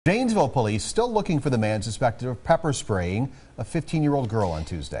Janesville police still looking for the man suspected of pepper spraying a 15-year-old girl on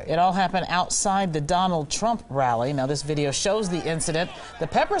Tuesday. It all happened outside the Donald Trump rally. Now, this video shows the incident. The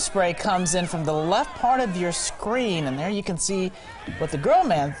pepper spray comes in from the left part of your screen, and there you can see what the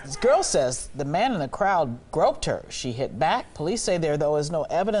girl says. The man in the crowd groped her. She hit back. Police say there, though, is no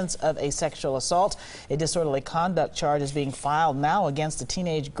evidence of a sexual assault. A disorderly conduct charge is being filed now against a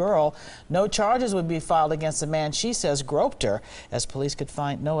teenage girl. No charges would be filed against the man she says groped her, as police could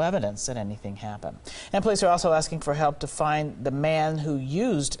find no evidence that anything happened. And police are also asking for help to find the man who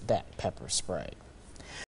used that pepper spray.